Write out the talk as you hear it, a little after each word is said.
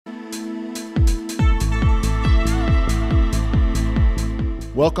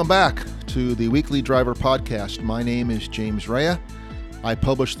Welcome back to the Weekly Driver Podcast. My name is James Rea. I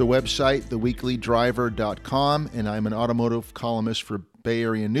publish the website, theweeklydriver.com, and I'm an automotive columnist for Bay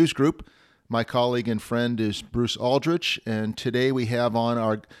Area News Group. My colleague and friend is Bruce Aldrich, and today we have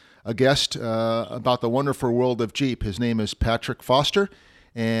on a guest about the wonderful world of Jeep. His name is Patrick Foster,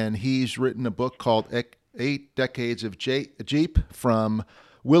 and he's written a book called 8 Decades of Jeep, From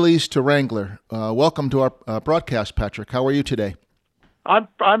Willys to Wrangler. Welcome to our broadcast, Patrick. How are you today?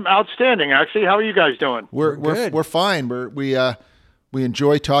 I'm outstanding, actually. How are you guys doing? We're fine. We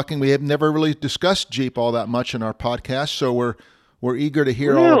enjoy talking. We have never really discussed Jeep all that much in our podcast, so we're eager to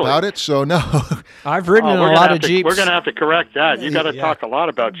hear all about it. So no, I've ridden in a lot of Jeeps. We're going to have to correct that. You got to talk a lot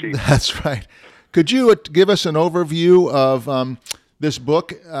about Jeeps. That's right. Could you give us an overview of this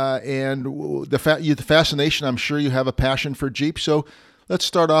book and the fascination? I'm sure you have a passion for Jeep. So let's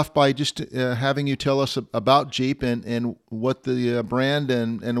start off by just having you tell us about Jeep and what the brand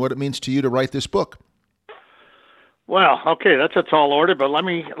and what it means to you to write this book. Well, okay, that's a tall order, but let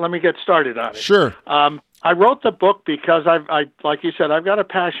me get started on it. Sure. I wrote the book because I like you said, I've got a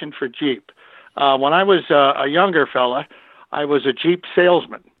passion for Jeep. When I was a younger fella, I was a Jeep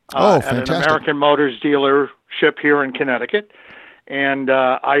salesman at an American Motors dealership here in Connecticut, and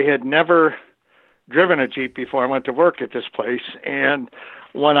I had never driven a Jeep before I went to work at this place. And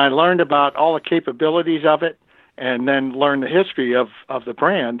when I learned about all the capabilities of it and then learned the history of the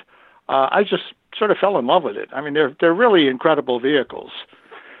brand, I just sort of fell in love with it. I mean, they're really incredible vehicles.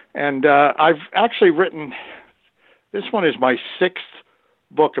 And I've actually written, this one is my 6th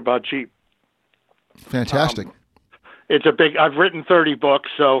book about Jeep. Fantastic. I've written 30 books,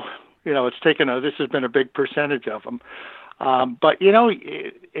 so, it's this has been a big percentage of them. But,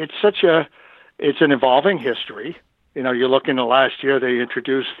 it's an evolving history. You look into last year, they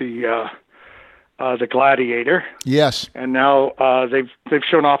introduced the Gladiator. Yes. And now they've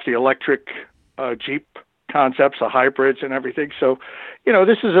shown off the electric Jeep concepts, the hybrids and everything. So,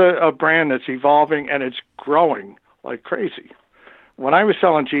 this is a brand that's evolving and it's growing like crazy. When I was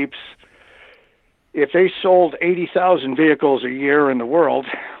selling Jeeps, if they sold 80,000 vehicles a year in the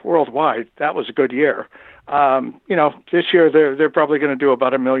worldwide, that was a good year. This year they're probably going to do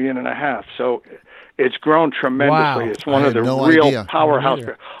about 1.5 million. So it's grown tremendously. Wow. It's one of the real powerhouse.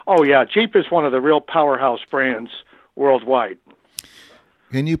 Oh yeah, Jeep is one of the real powerhouse brands worldwide.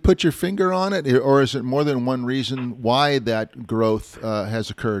 Can you put your finger on it, or is it more than one reason why that growth has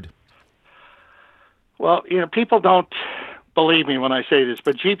occurred? Well, people don't believe me when I say this,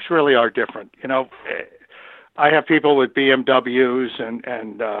 but Jeeps really are different. I have people with BMWs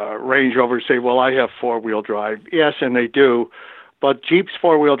and Range Rovers say, well, I have four-wheel drive. Yes, and they do, but Jeep's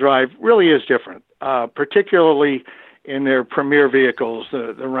four-wheel drive really is different, particularly in their premier vehicles,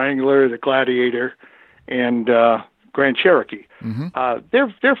 the Wrangler, the Gladiator, and Grand Cherokee. Mm-hmm.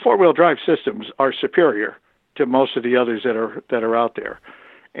 Their four-wheel drive systems are superior to most of the others that are out there,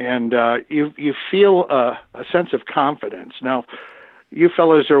 and you feel a sense of confidence. Now, you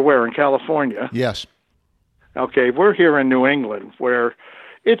fellas are where in California? Yes. Okay, we're here in New England where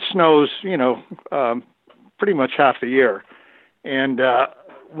it snows, pretty much half the year, and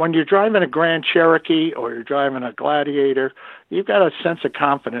when you're driving a Grand Cherokee or you're driving a Gladiator, you've got a sense of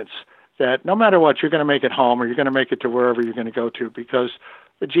confidence that no matter what, you're going to make it home or you're going to make it to wherever you're going to go to because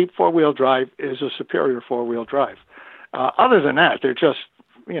the Jeep four-wheel drive is a superior four-wheel drive. Other than that, they're just,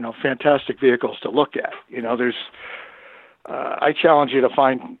 fantastic vehicles to look at. I challenge you to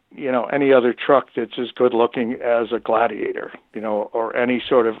find, any other truck that's as good-looking as a Gladiator, or any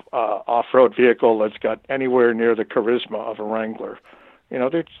sort of off-road vehicle that's got anywhere near the charisma of a Wrangler.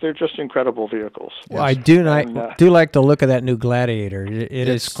 They're just incredible vehicles. Well, I do like the look of that new Gladiator.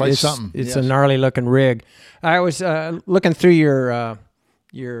 It's quite something. It's a gnarly looking rig. I was looking through your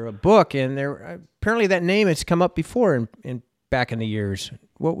book, and there apparently that name has come up before in back in the years.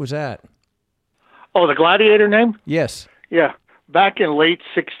 What was that? Oh, the Gladiator name? Yes. Yeah. Back in late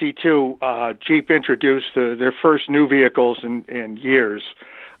 '62, Jeep introduced their first new vehicles in years.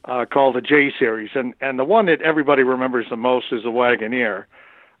 Called the J Series, and the one that everybody remembers the most is the Wagoneer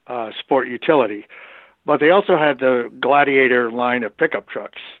Sport Utility. But they also had the Gladiator line of pickup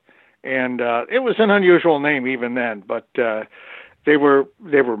trucks, and it was an unusual name even then. But they were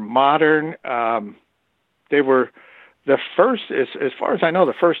modern. They were the first, as far as I know,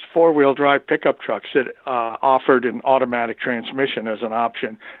 the first four-wheel drive pickup trucks that offered an automatic transmission as an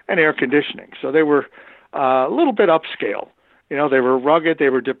option and air conditioning. So they were a little bit upscale. They were rugged, they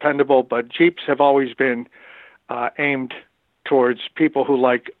were dependable, but Jeeps have always been aimed towards people who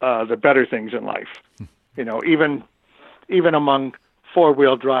like the better things in life. Even among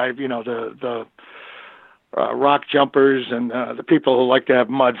four-wheel drive, the rock jumpers and the people who like to have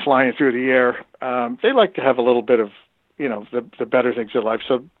mud flying through the air. They like to have a little bit of, the better things in life.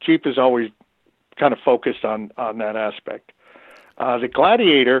 So Jeep is always kind of focused on that aspect. The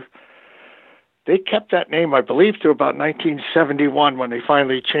Gladiator, they kept that name, I believe, to about 1971 when they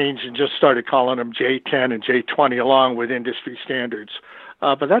finally changed and just started calling them J10 and J20 along with industry standards.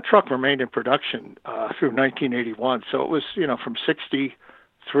 But that truck remained in production through 1981. So it was, from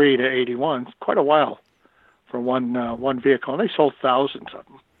 63 to 81, quite a while for one vehicle. And they sold thousands of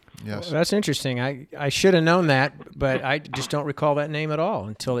them. Yes. Well, that's interesting. I should have known that, but I just don't recall that name at all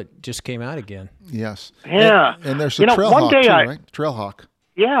until it just came out again. Yes. Yeah. And there's a Trailhawk too, right? Trailhawk.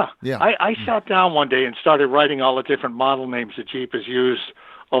 Yeah. I sat down one day and started writing all the different model names that Jeep has used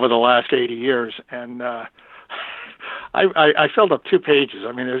over the last 80 years, and I filled up 2 pages.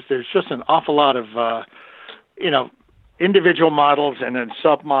 I mean, there's just an awful lot of, individual models and then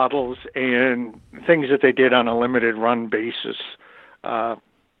submodels and things that they did on a limited run basis.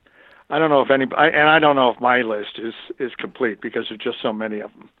 I don't know if I don't know if my list is complete because there's just so many of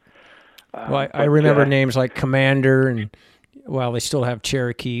them. Well, I remember names like Commander and, well, they still have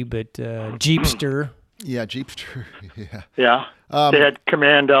Cherokee, but Jeepster. Yeah, Jeepster. Yeah. Yeah. They had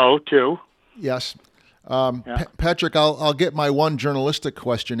Commando too. Yes. Patrick, I'll get my one journalistic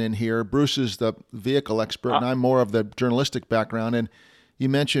question in here. Bruce is the vehicle expert, and I'm more of the journalistic background. And you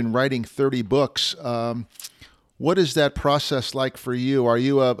mentioned writing 30 books. What is that process like for you? Are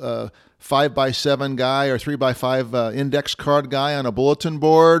you a 5x7 guy or 3x5 index card guy on a bulletin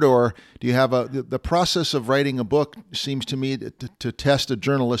board, or do you have the process of writing a book seems to me to test a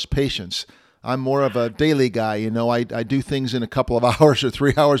journalist's patience. I'm more of a daily guy. I do things in a couple of hours or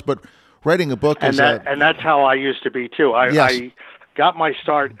 3 hours, but writing a book and that's how I used to be too. I got my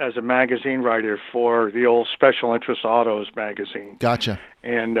start as a magazine writer for the old Special Interest Autos magazine. Gotcha.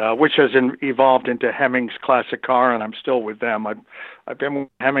 And which has evolved into Hemmings Classic Car, and I'm still with them. I've been with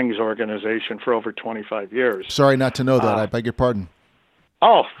Hemmings organization for over 25 years. Sorry not to know that. I beg your pardon.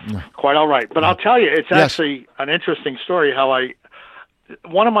 Oh, quite all right. But I'll tell you, it's actually an interesting story how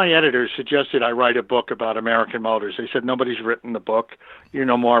one of my editors suggested I write a book about American Motors. They said, nobody's written the book. You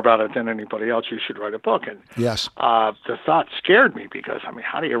know more about it than anybody else. You should write a book. And yes, the thought scared me because,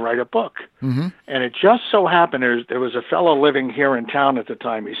 how do you write a book? Mm-hmm. And it just so happened there was a fellow living here in town at the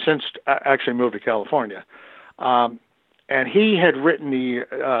time. He's since actually moved to California. And he had written the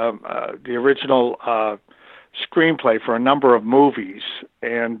original screenplay for a number of movies.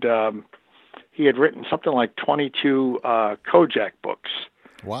 And he had written something like 22 Kojak books.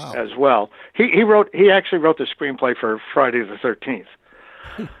 Wow. As well. He actually wrote the screenplay for Friday the 13th.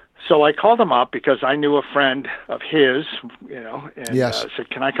 So I called him up because I knew a friend of his, and said,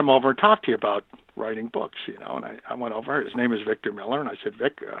 can I come over and talk to you about writing books, And I went over. His name is Victor Miller, and I said,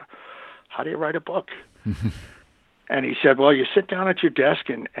 Vic, how do you write a book? And he said, well, you sit down at your desk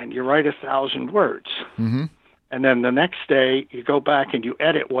and you write 1,000 words. Mm-hmm. And then the next day you go back and you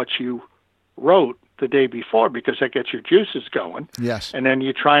edit what you wrote the day before because that gets your juices going. Yes. And then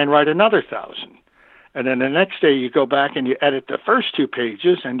you try and write another 1,000. And then the next day you go back and you edit the first 2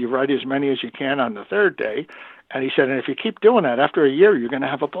 pages and you write as many as you can on the third day. And he said, and if you keep doing that, after a year, you're going to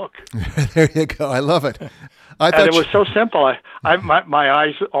have a book. There you go. I love it. And it was so simple. My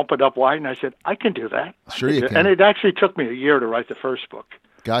eyes opened up wide and I said, I can do that. Sure you can. And it actually took me a year to write the first book.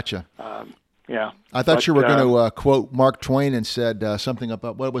 Gotcha. Yeah. I thought you were going to quote Mark Twain and said something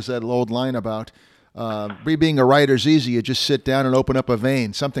about, what was that old line about? Being a writer's easy. You just sit down and open up a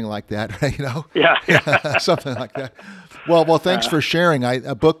vein, something like that, right? Yeah. Something like that. Well, thanks for sharing.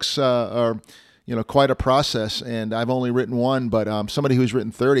 Books are, quite a process, and I've only written one, but somebody who's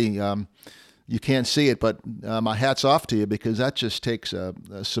written 30, you can't see it, but my hat's off to you because that just takes a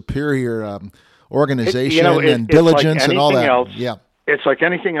superior organization and diligence and all that. Else, yeah. It's like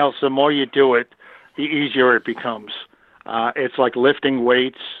anything else. The more you do it, the easier it becomes. It's like lifting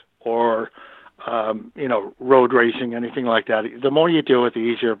weights or, road racing, anything like that. The more you do it, the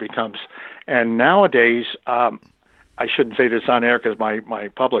easier it becomes. And nowadays, I shouldn't say this on air because my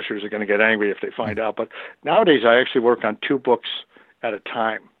publishers are going to get angry if they find out, but nowadays I actually work on 2 books at a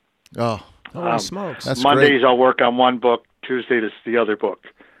time. Oh, smokes. That's Mondays great. I'll work on one book, Tuesday is the other book.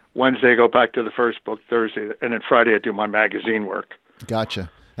 Wednesday I go back to the first book, Thursday, and then Friday I do my magazine work. Gotcha.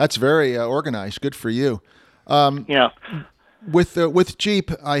 That's very organized. Good for you. Yeah. With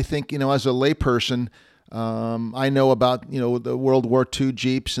Jeep, I think, as a layperson, I know about, the World War II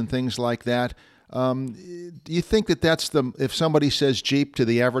Jeeps and things like that. Do you think that's if somebody says Jeep to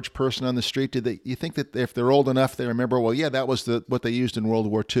the average person on the street, you think that if they're old enough, they remember, well, yeah, that was what they used in World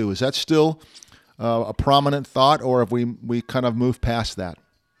War II. Is that still a prominent thought, or have we kind of moved past that?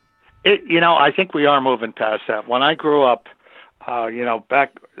 I think we are moving past that. When I grew up,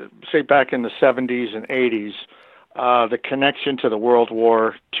 back in the 70s and 80s, the connection to the World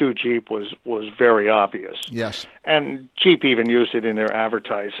War II Jeep was very obvious. Yes. And Jeep even used it in their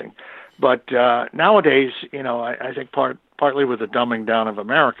advertising. But nowadays, I think partly with the dumbing down of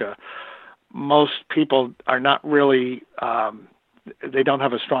America, most people are not really, they don't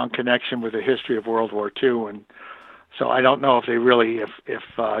have a strong connection with the history of World War II. And so I don't know if they really, if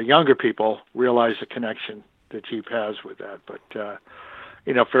younger people realize the connection that Jeep has with that. But,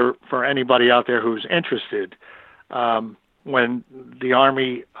 for anybody out there who's interested, when the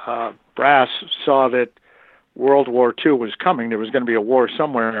Army brass saw that World War II was coming, there was going to be a war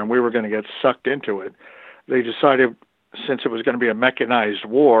somewhere, and we were going to get sucked into it, they decided, since it was going to be a mechanized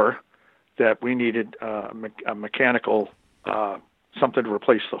war, that we needed a mechanical, something to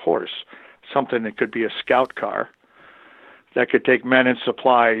replace the horse, something that could be a scout car that could take men and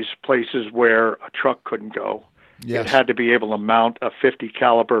supplies places where a truck couldn't go. Yes. It had to be able to mount a 50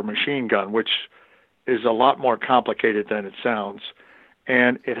 caliber machine gun, which is a lot more complicated than it sounds.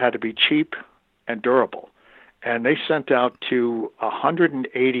 And it had to be cheap and durable. And they sent out to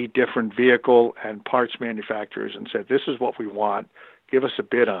 180 different vehicle and parts manufacturers and said, this is what we want. Give us a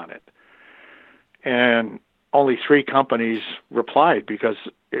bid on it. And only 3 companies replied because,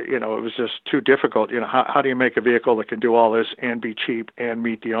 it was just too difficult. How do you make a vehicle that can do all this and be cheap and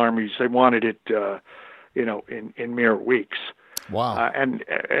meet the Army's? They wanted it, in mere weeks. Wow. And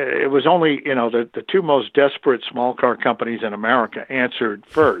it was only, the 2 most desperate small car companies in America answered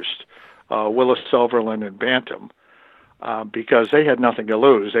first, Willis-Overland and Bantam, because they had nothing to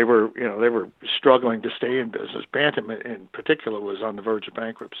lose. They were struggling to stay in business. Bantam in particular was on the verge of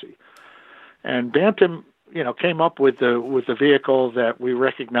bankruptcy. And Bantam, came up with the vehicle that we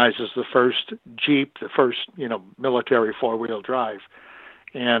recognize as the first Jeep, the first, military 4-wheel drive.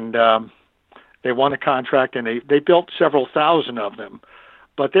 And they won a contract, and they built several thousand of them.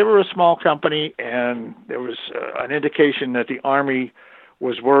 But they were a small company, and there was an indication that the Army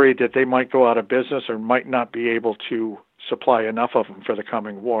was worried that they might go out of business or might not be able to supply enough of them for the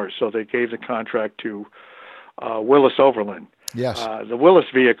coming war. So they gave the contract to Willis-Overland. Yes. The Willis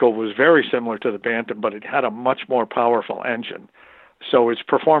vehicle was very similar to the Bantam, but it had a much more powerful engine. So its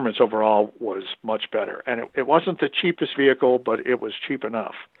performance overall was much better. And it wasn't the cheapest vehicle, but it was cheap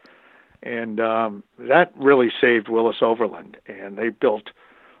enough. And that really saved Willis-Overland. And they built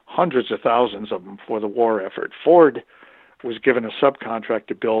hundreds of thousands of them for the war effort. Ford was given a subcontract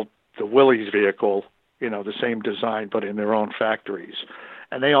to build the Willys vehicle, the same design, but in their own factories.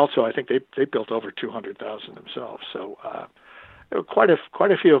 And they also, I think they built over 200,000 themselves. So there were quite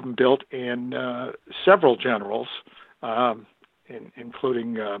a few of them built, and several generals,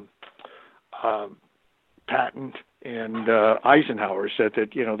 including Patton and Eisenhower, said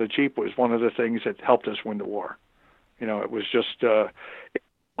that the Jeep was one of the things that helped us win the war. It was just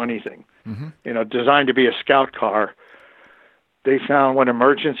anything. Mm-hmm. Designed to be a scout car. They found when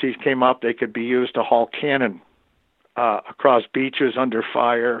emergencies came up, they could be used to haul cannon across beaches under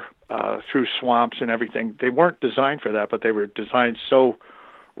fire, through swamps and everything. They weren't designed for that, but they were designed so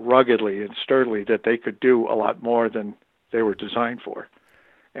ruggedly and sturdily that they could do a lot more than they were designed for.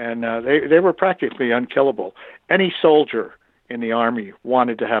 And they were practically unkillable. Any soldier in the Army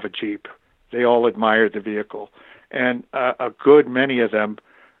wanted to have a Jeep. They all admired the vehicle. And a good many of them,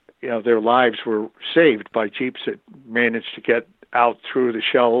 their lives were saved by Jeeps that managed to get out through the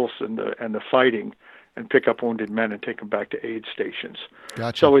shells and the fighting and pick up wounded men and take them back to aid stations.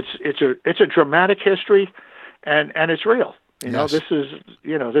 Gotcha. So it's a dramatic history, and it's real. Yes. This is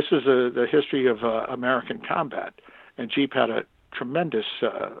the history of American combat, and Jeep had a tremendous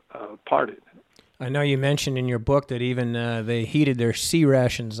part in it. I know you mentioned in your book that even they heated their C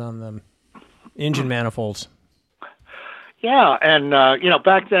rations on the engine manifolds. Yeah, and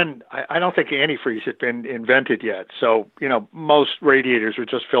back then I don't think antifreeze had been invented yet, so most radiators were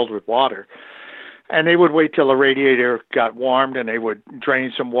just filled with water. And they would wait till the radiator got warmed, and they would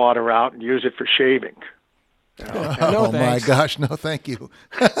drain some water out and use it for shaving. Oh, my gosh, no thank you.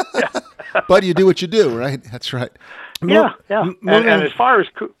 But you do what you do, right? That's right. Yeah. And as far as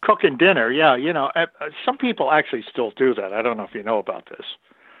cooking dinner, some people actually still do that. I don't know if you know about this.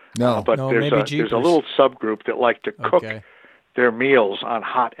 No. But there's a little subgroup that like to cook their meals on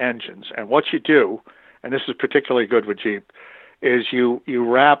hot engines. And what you do, and this is particularly good with Jeep, is you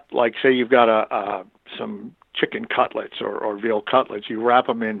wrap, like say you've got some chicken cutlets or veal cutlets, you wrap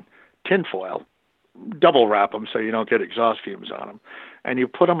them in tinfoil, double wrap them so you don't get exhaust fumes on them, and you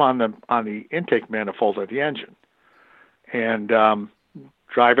put them on the intake manifold of the engine, and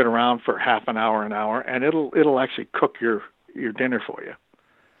drive it around for half an hour, and it'll actually cook your dinner for you.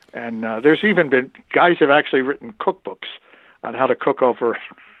 And there's even been guys have actually written cookbooks on how to cook over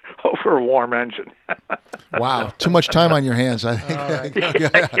a warm engine. Wow, too much time on your hands, I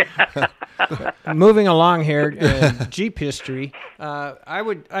think. Moving along here, Jeep history.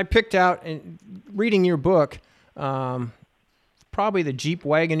 I picked out in reading your book, probably the Jeep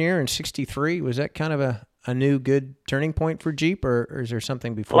Wagoneer in '63. Was that kind of a new good turning point for Jeep, or is there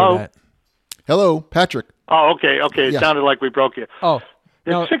something before that? Hello, Patrick. Oh, okay. It sounded like we broke you. Oh,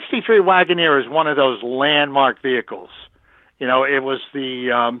 the '63 Wagoneer is one of those landmark vehicles. You know, it was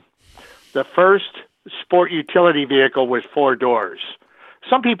the first sport utility vehicle with 4 doors.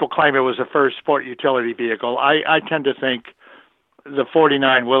 Some people claim it was the first sport utility vehicle. I tend to think the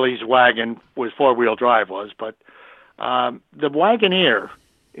 49 Willys wagon with 4-wheel drive was, but the Wagoneer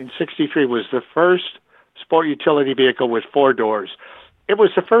in '63 was the first sport utility vehicle with 4 doors. It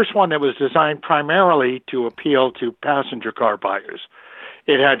was the first one that was designed primarily to appeal to passenger car buyers.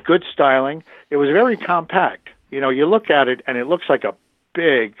 It had good styling. It was very compact. You know, you look at it and it looks like a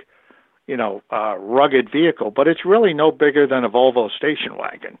big, rugged vehicle, but it's really no bigger than a Volvo station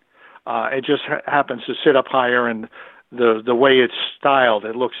wagon. It just happens to sit up higher, and the way it's styled,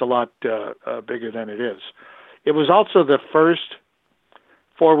 it looks a lot bigger than it is. It was also the first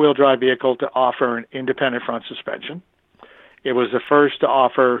 4-wheel drive vehicle to offer an independent front suspension. It was the first to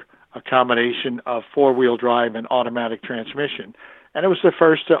offer a combination of 4-wheel drive and automatic transmission, and it was the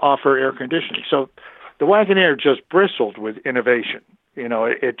first to offer air conditioning. So the Wagoneer just bristled with innovation. You know,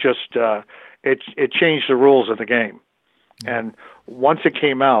 it just it changed the rules of the game. And once it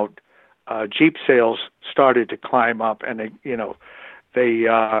came out, Jeep sales started to climb up, and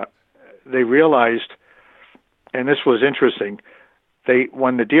they realized, and this was interesting.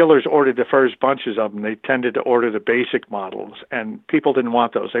 When the dealers ordered the first bunches of them, they tended to order the basic models, and people didn't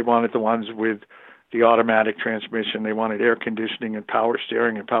want those. They wanted the ones with the automatic transmission. They wanted air conditioning and power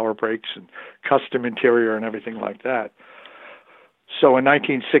steering and power brakes and custom interior and everything like that. So in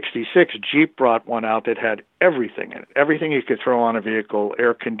 1966, Jeep brought one out that had everything in it, everything you could throw on a vehicle,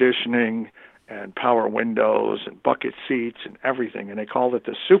 air conditioning and power windows and bucket seats and everything, and they called it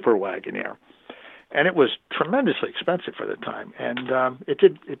the Super Wagoneer. And it was tremendously expensive for the time, and it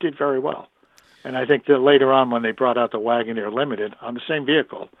did very well. And I think that later on, when they brought out the Wagoneer Limited on the same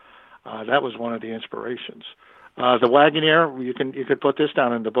vehicle, that was one of the inspirations. The Wagoneer, you could put this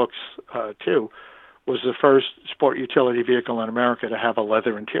down in the books too, was the first sport utility vehicle in America to have a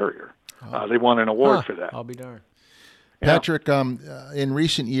leather interior. They won an award for that. I'll be darned. Patrick, in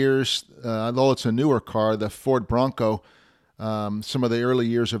recent years, although it's a newer car, the Ford Bronco, some of the early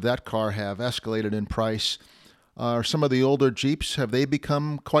years of that car have escalated in price. Are some of the older Jeeps, have they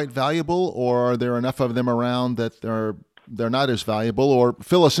become quite valuable, or are there enough of them around that they're not as valuable? Or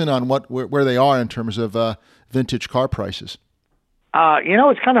fill us in on where they are in terms of vintage car prices.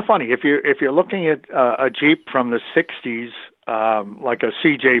 It's kind of funny. If you're looking at a Jeep from the '60s, like a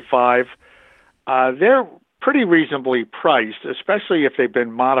CJ5, they're pretty reasonably priced, especially if they've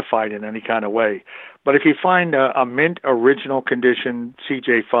been modified in any kind of way. But if you find a mint original condition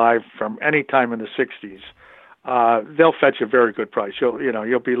CJ5 from any time in the '60s, they'll fetch a very good price.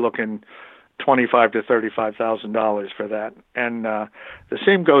 You'll be looking $25,000 to $35,000 for that. And the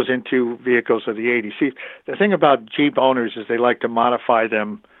same goes into vehicles of the '80s. See, the thing about Jeep owners is they like to modify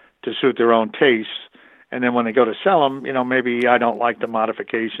them to suit their own tastes. And then when they go to sell them, maybe I don't like the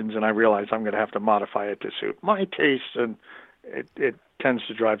modifications, and I realize I'm going to have to modify it to suit my tastes, and it tends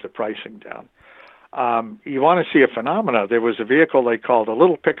to drive the pricing down. You want to see a phenomena. There was a vehicle they called a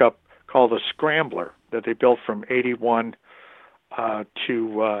little pickup called a Scrambler that they built from '81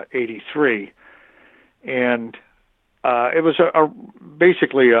 to '83, and it was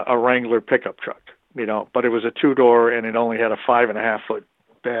basically a Wrangler pickup truck, but it was a 2-door, and it only had a 5.5-foot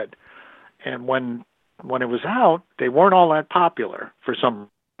bed. And when it was out, they weren't all that popular for some.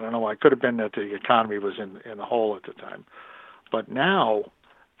 I don't know why. It could have been that the economy was in the hole at the time, but now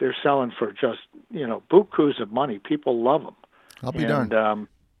they're selling for just bukus of money. People love them. I'll be darned.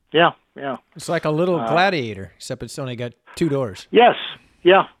 Yeah. It's like a little Gladiator, except it's only got 2 doors. Yes.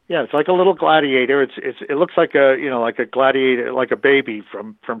 Yeah. It's like a little Gladiator. It looks like a Gladiator, like a baby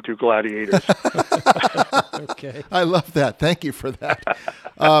from 2 Gladiators. Okay. I love that. Thank you for that.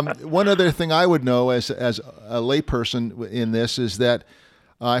 One other thing I would know as a layperson in this is that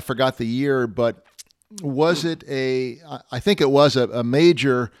I forgot the year, but was it I think it was a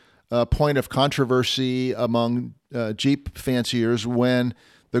major point of controversy among Jeep fanciers when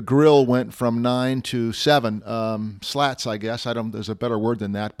the grill went from 9 to 7 slats, I guess. There's a better word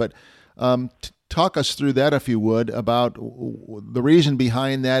than that. But talk us through that, if you would, about the reason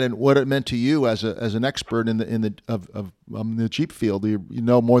behind that and what it meant to you as an expert in the Jeep field. You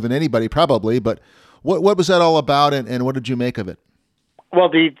know more than anybody probably, but what was that all about, and what did you make of it? Well,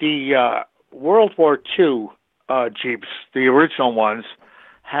 the World War II Jeeps, the original ones,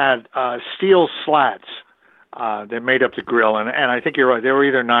 had steel slats that made up the grill, and I think you're right. They were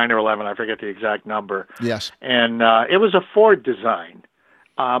either 9 or 11. I forget the exact number. Yes. And it was a Ford design,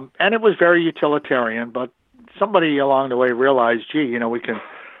 and it was very utilitarian. But somebody along the way realized, gee, we can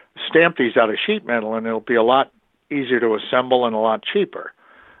stamp these out of sheet metal, and it'll be a lot easier to assemble and a lot cheaper.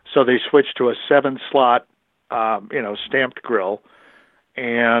 So they switched to a 7-slot, stamped grill,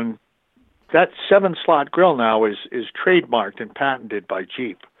 and that 7-slot grill now is trademarked and patented by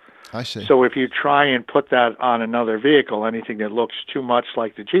Jeep. I see. So if you try and put that on another vehicle, anything that looks too much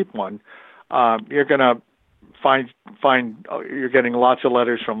like the Jeep one, you're going to find you're getting lots of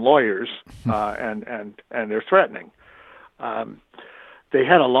letters from lawyers, and they're threatening. They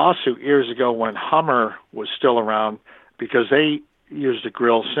had a lawsuit years ago when Hummer was still around because they used a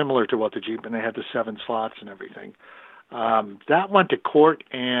grill similar to what the Jeep, and they had the 7 slots and everything. That went to court,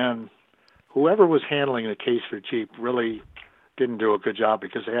 and whoever was handling the case for Jeep really didn't do a good job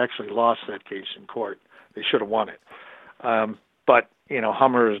because they actually lost that case in court. They should have won it. But,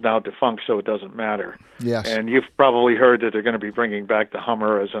 Hummer is now defunct, so it doesn't matter. Yes. And you've probably heard that they're going to be bringing back the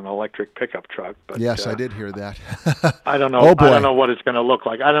Hummer as an electric pickup truck. But, yes, I did hear that. I don't know. Oh, boy. I don't know what it's going to look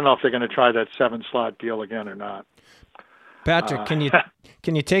like. I don't know if they're going to try that 7-slot deal again or not. Patrick, can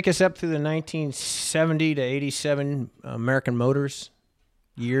you take us up through the 1970 to 87 American Motors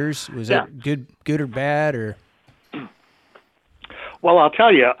years? Was that good or bad, or? Well, I'll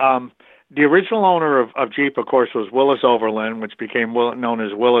tell you. The original owner of Jeep, of course, was Willis Overland, which became known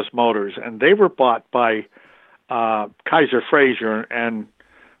as Willis Motors, and they were bought by Kaiser Frazer, and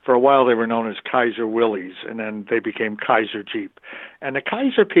for a while they were known as Kaiser Willys, and then they became Kaiser Jeep. And the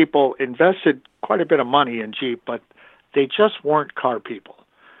Kaiser people invested quite a bit of money in Jeep, but they just weren't car people,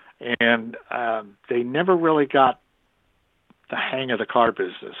 and they never really got the hang of the car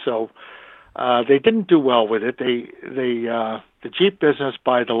business. So they didn't do well with it. The Jeep business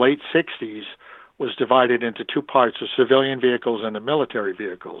by the late 60s was divided into 2 parts, the civilian vehicles and the military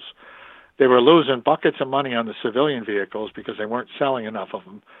vehicles. They were losing buckets of money on the civilian vehicles because they weren't selling enough of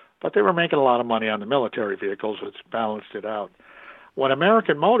them, but they were making a lot of money on the military vehicles, which balanced it out. When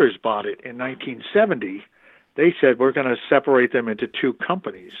American Motors bought it in 1970, they said, we're going to separate them into 2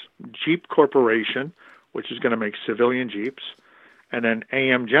 companies, Jeep Corporation, which is going to make civilian Jeeps, and then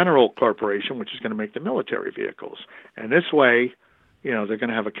AM General Corporation, which is going to make the military vehicles. And this way, they're going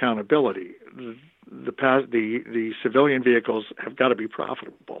to have accountability. The civilian vehicles have got to be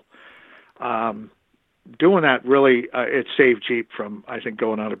profitable. Doing that really, it saved Jeep from, I think,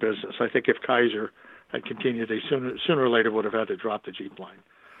 going out of business. I think if Kaiser had continued, they sooner or later would have had to drop the Jeep line.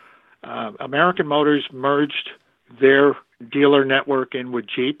 American Motors merged their dealer network in with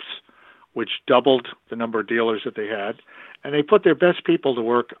Jeep's, which doubled the number of dealers that they had. And they put their best people to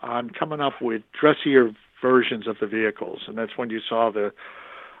work on coming up with dressier versions of the vehicles. And that's when you saw the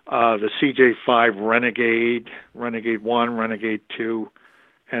CJ5 Renegade, Renegade 1, Renegade 2,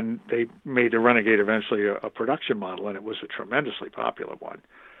 and they made the Renegade eventually a production model, and it was a tremendously popular one.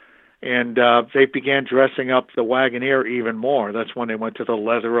 And they began dressing up the Wagoneer even more. That's when they went to the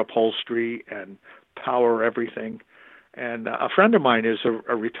leather upholstery and power everything. And a friend of mine is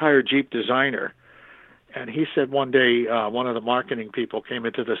a retired Jeep designer, and he said one day one of the marketing people came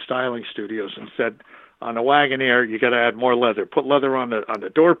into the styling studios and said, on the Wagoneer, you got to add more leather. Put leather on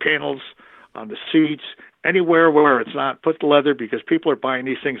the door panels, on the seats, anywhere where it's not. Put the leather, because people are buying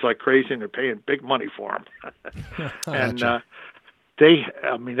these things like crazy and they're paying big money for them. And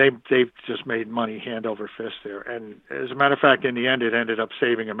they've just made money hand over fist there. And as a matter of fact, in the end, it ended up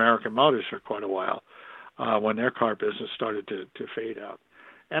saving American Motors for quite a while when their car business started to fade out.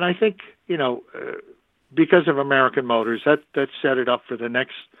 And I think, because of American Motors, that set it up for the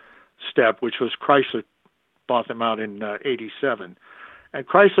next step, which was Chrysler bought them out in 87. And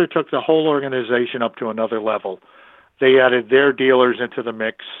Chrysler took the whole organization up to another level. They added their dealers into the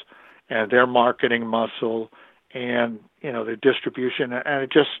mix and their marketing muscle and, their distribution. And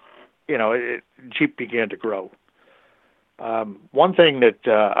it just, Jeep began to grow. One thing that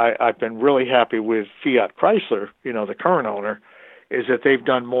I've been really happy with Fiat Chrysler, the current owner, is that they've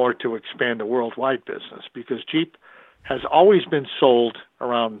done more to expand the worldwide business, because Jeep has always been sold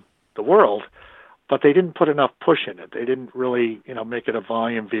around the world, but they didn't put enough push in it. They didn't really, make it a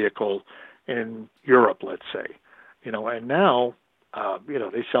volume vehicle in Europe, let's say. And now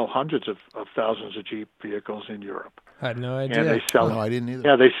they sell hundreds of thousands of Jeep vehicles in Europe. I had no idea. And they sell I didn't either.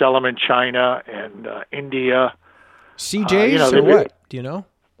 Yeah, they sell them in China and India. CJs or what? Do you know?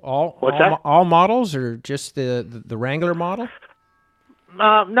 What's that? All models or just the Wrangler model?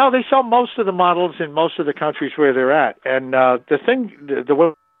 No, they sell most of the models in most of the countries where they're at. And the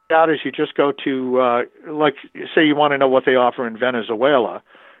way out is you just go to, say you want to know what they offer in Venezuela.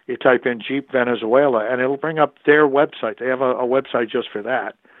 You type in Jeep Venezuela, and it'll bring up their website. They have a website just for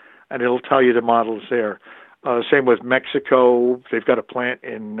that, and it'll tell you the models there. Same with Mexico. They've got a plant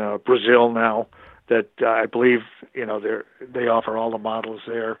in Brazil now that I believe they offer all the models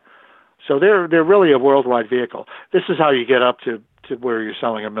there. So they're really a worldwide vehicle. This is how you get up to where you're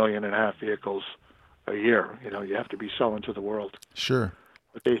selling 1.5 million vehicles a year. You have to be selling to the world. Sure.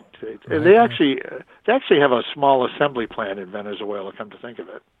 But they actually have a small assembly plant in Venezuela. Come to think of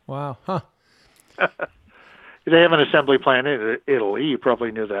it. Wow. Huh. They have an assembly plant in Italy. You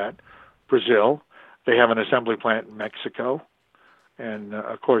probably knew that. Brazil. They have an assembly plant in Mexico, and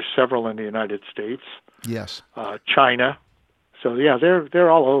of course several in the United States. Yes. China. So yeah, they're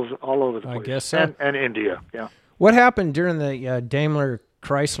all over the place. I guess so. And India. Yeah. What happened during the Daimler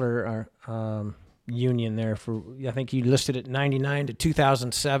Chrysler union there? I think you listed it 1999 to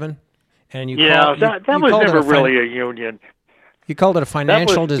 2007, and that was never really a union. You called it a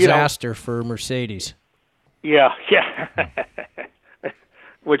financial disaster for Mercedes. Yeah.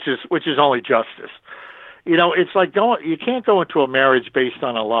 which is only justice. It's like you can't go into a marriage based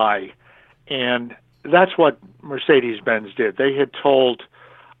on a lie, and that's what Mercedes-Benz did. They had told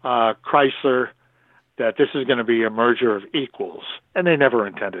Chrysler that this is going to be a merger of equals, and they never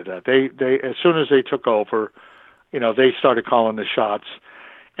intended that. They as soon as they took over, they started calling the shots.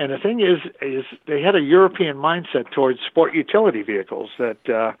 And the thing is they had a European mindset towards sport utility vehicles that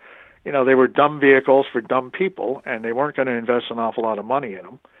they were dumb vehicles for dumb people, and they weren't going to invest an awful lot of money in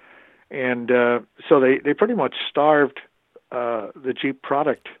them. And so they pretty much starved the Jeep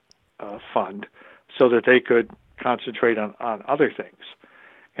product fund so that they could concentrate on other things.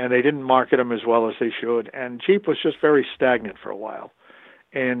 And they didn't market them as well as they should. And Jeep was just very stagnant for a while.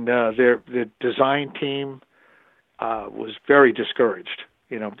 And the design team was very discouraged,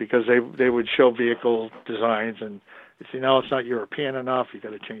 because they would show vehicle designs and say, no, it's not European enough. You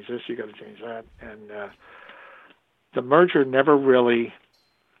got to change this. You got to change that. And the merger never really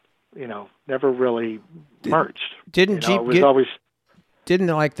merged. Didn't Jeep didn't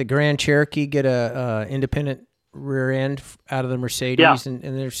like the Grand Cherokee get a independent rear end out of the Mercedes? Yeah. And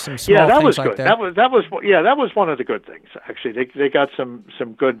there's some small things like that. That was one of the good things. Actually, they got some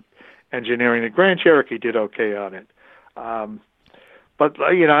good engineering. The Grand Cherokee did okay on it. But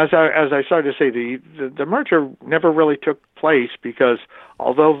as I started to say, the merger never really took place because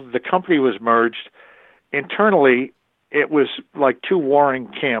although the company was merged, internally it was like two warring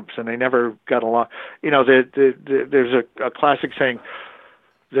camps, and they never got along. There's a classic saying: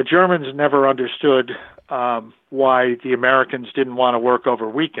 the Germans never understood why the Americans didn't want to work over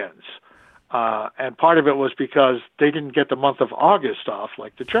weekends. And part of it was because they didn't get the month of August off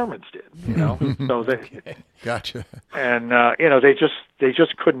like the Germans did, So they gotcha. And they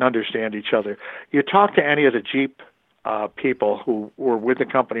just couldn't understand each other. You talk to any of the Jeep people who were with the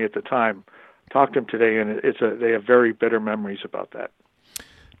company at the time, talk to them today, and they have very bitter memories about that.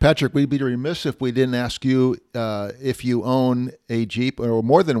 Patrick, we'd be remiss if we didn't ask you if you own a Jeep or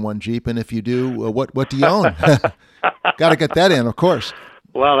more than one Jeep, and if you do, what do you own? Got to get that in, of course.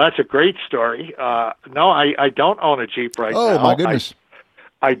 Well, that's a great story. No, I don't own a Jeep right now. Oh, my goodness.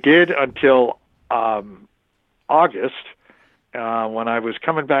 I did until August when I was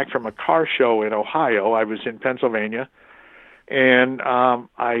coming back from a car show in Ohio. I was in Pennsylvania, and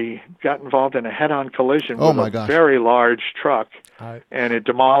I got involved in a head-on collision with a very large truck, and it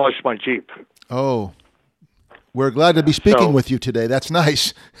demolished my Jeep. Oh. We're glad to be speaking with you today. That's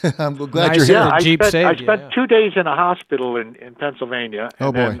nice. I'm glad you're here. Yeah, I spent 2 days in a hospital in Pennsylvania,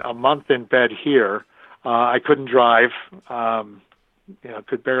 and then a month in bed here. I couldn't drive,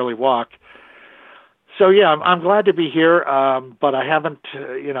 could barely walk. So yeah, I'm glad to be here, but I haven't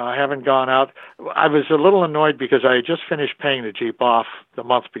gone out. I was a little annoyed because I had just finished paying the Jeep off the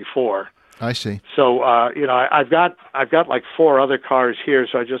month before. I see. So I've got like 4 other cars here.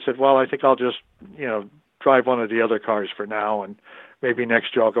 So I just said, well, I think I'll just drive one of the other cars for now, and maybe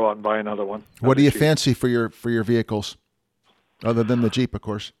next year I'll go out and buy another one. What do you fancy for your vehicles, other than the Jeep, of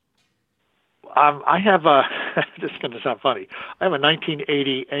course? I have a. This is going to sound funny. I have a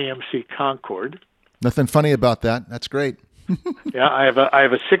 1980 AMC Concorde. Nothing funny about that. That's great. Yeah, I have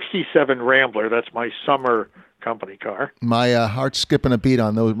a 67 Rambler. That's my summer company car. My heart's skipping a beat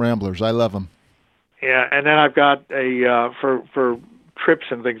on those Ramblers. I love them. Yeah, and then I've got a for trips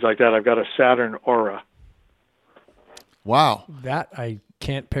and things like that. I've got a Saturn Aura. Wow, that I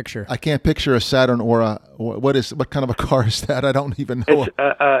can't picture. I can't picture a Saturn Aura. What kind of a car is that? I don't even know.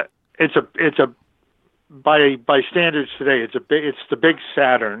 It's a by standards today. It's the big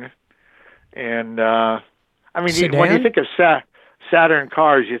Saturn, and I mean when you think of Saturn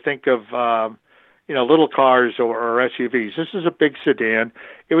cars, you think of little cars or SUVs. This is a big sedan.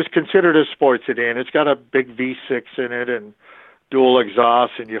 It was considered a sports sedan. It's got a big V6 in it and dual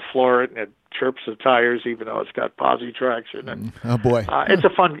exhaust, and you floor it, and it chirps the tires, even though it's got posi traction. And oh boy, it's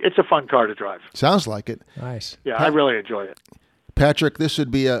a fun car to drive. Sounds like it. Nice. Yeah, I really enjoy it. Patrick, this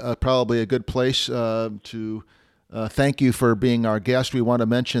would be probably a good place to thank you for being our guest. We want to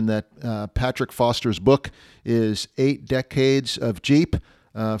mention that Patrick Foster's book is 8 Decades of Jeep.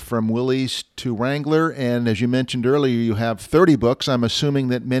 From Willys to Wrangler, and as you mentioned earlier, you have 30 books. I'm assuming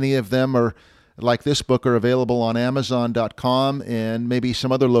that many of them are, like this book, are available on Amazon.com and maybe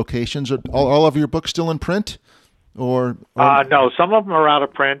some other locations. Are all of your books still in print? Or no, some of them are out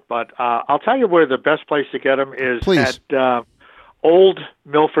of print, but I'll tell you where the best place to get them is Please. At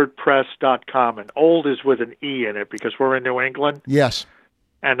oldmilfordpress.com, and old is with an E in it because we're in New England. Yes.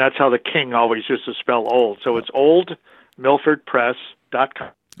 And that's how the king always used to spell old. So it's oldmilfordpress.com.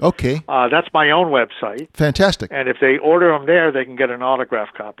 Okay. That's my own website. Fantastic. And if they order them there, they can get an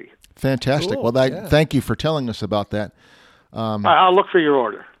autographed copy. Fantastic. Cool. Well, thank you for telling us about that. I'll look for your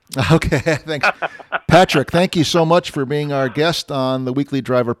order. Okay, thanks. Patrick, thank you so much for being our guest on the Weekly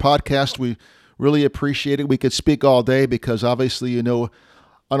Driver podcast. We really appreciate it. We could speak all day because obviously you know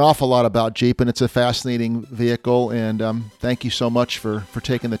an awful lot about Jeep, and it's a fascinating vehicle. And thank you so much for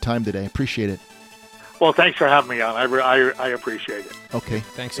taking the time today. Appreciate it. Well, thanks for having me on. I appreciate it. Okay.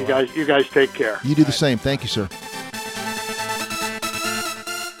 Thanks a lot. You guys take care. You do the same. Thank you, sir.